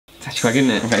That's quite good,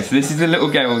 isn't it? Okay, so this is the little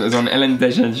girl that was on Ellen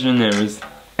DeGeneres.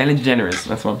 Ellen DeGeneres,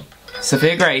 that's one.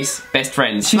 Sophia Grace, best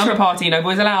friends. She's from a party, no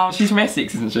boys allowed. She's from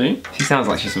Essex, isn't she? She sounds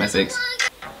like she's from Essex.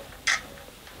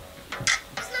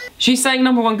 She's saying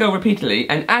 #1 girl repeatedly,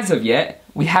 and as of yet,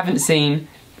 we haven't seen,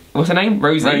 what's her name?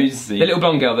 Rosie. Rosie. The little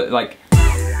blonde girl that like...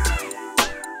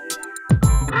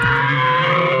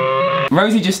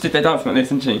 Rosie just stood there dancing like this,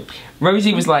 didn't she?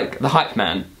 Rosie was like the hype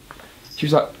man. She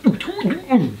was like...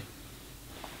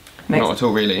 Not at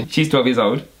all, really. She's 12 years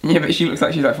old. Yeah, but she looks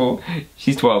like she's like 4.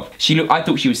 She's 12. I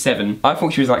thought she was 7. I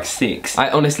thought she was like 6. I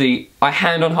honestly,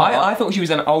 hand on heart, I thought she was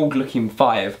an old looking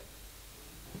 5.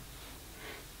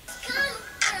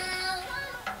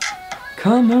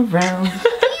 Come around.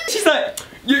 She's like,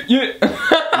 you. You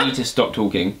need to stop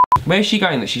talking. Where's she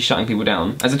going that she's shutting people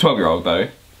down? As a 12-year-old though.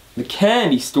 The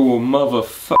candy store,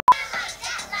 motherfucker.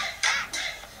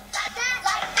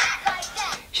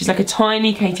 She's like a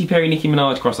tiny Katy Perry, Nicki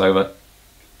Minaj crossover.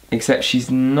 Except she's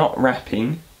not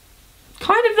rapping.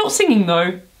 Kind of not singing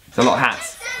though. It's a lot of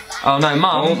hats. Oh no,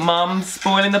 Mum. Oh, Mum's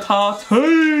spoiling the party.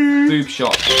 Boob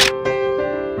shot.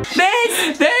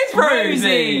 There's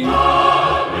Rosie.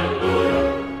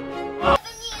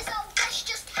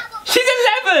 She's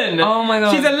 11! Oh my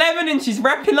god. She's 11 and she's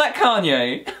rapping like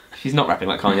Kanye. She's not rapping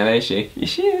like Kanye though, is she? Yes,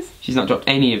 she is. She's not dropped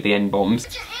any of the N-bombs.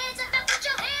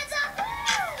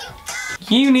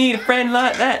 You need a friend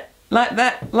like that, like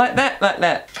that, like that, like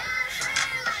that.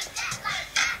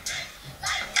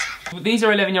 These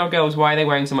are 11-year-old girls, why are they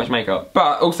wearing so much makeup?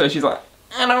 But also she's like,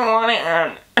 I don't want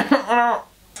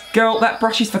it. Girl, that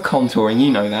brush is for contouring,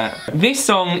 you know that. This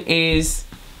song is,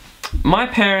 my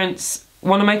parents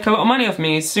want to make a lot of money off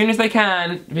me as soon as they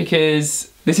can, because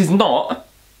this is not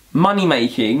money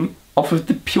making off of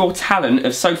the pure talent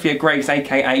of Sophia Grace,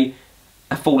 aka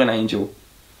a fallen angel.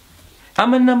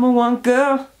 I'm a #1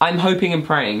 girl. I'm hoping and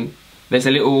praying there's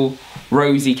a little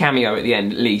Rosie cameo at the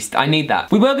end, at least. I need that.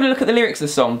 We were going to look at the lyrics of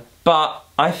the song, but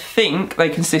I think they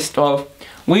consist of,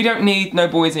 we don't need no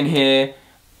boys in here,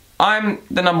 I'm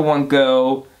the #1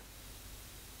 girl.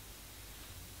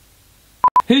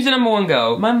 Who's the #1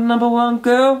 girl? My #1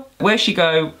 girl. Where's she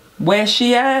go? Where's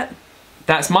she at?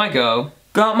 That's my girl.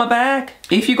 Got my back.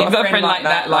 If you got a friend like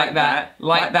that, like that,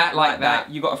 like that, like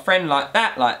that, you got a friend like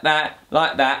that, like that,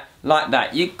 like that, like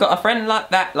that. You got a friend like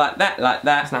that, like that, like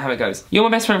that. That's not how it goes. You're my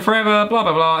best friend forever, blah,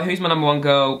 blah, blah. Who's my #1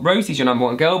 girl? Rosie's your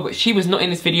 #1 girl, but she was not in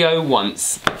this video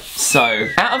once. So,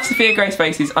 out of Sophia Grace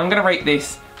faces, I'm gonna rate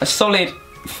this a solid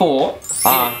 4.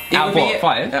 Out of what?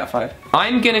 5? Out of 5.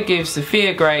 I'm gonna give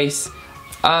Sophia Grace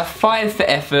a 5 for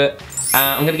effort.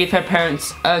 I'm gonna give her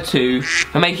parents a 2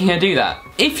 for making her do that.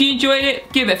 If you enjoyed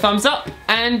it, give it a thumbs up,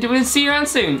 and we'll see you around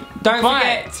soon. Don't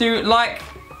forget to like.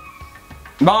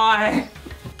 Bye.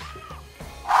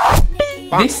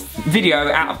 This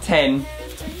video out of 10,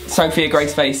 Sophia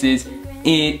Grace faces,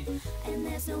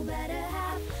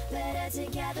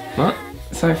 What?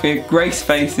 Sophia Grace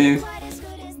faces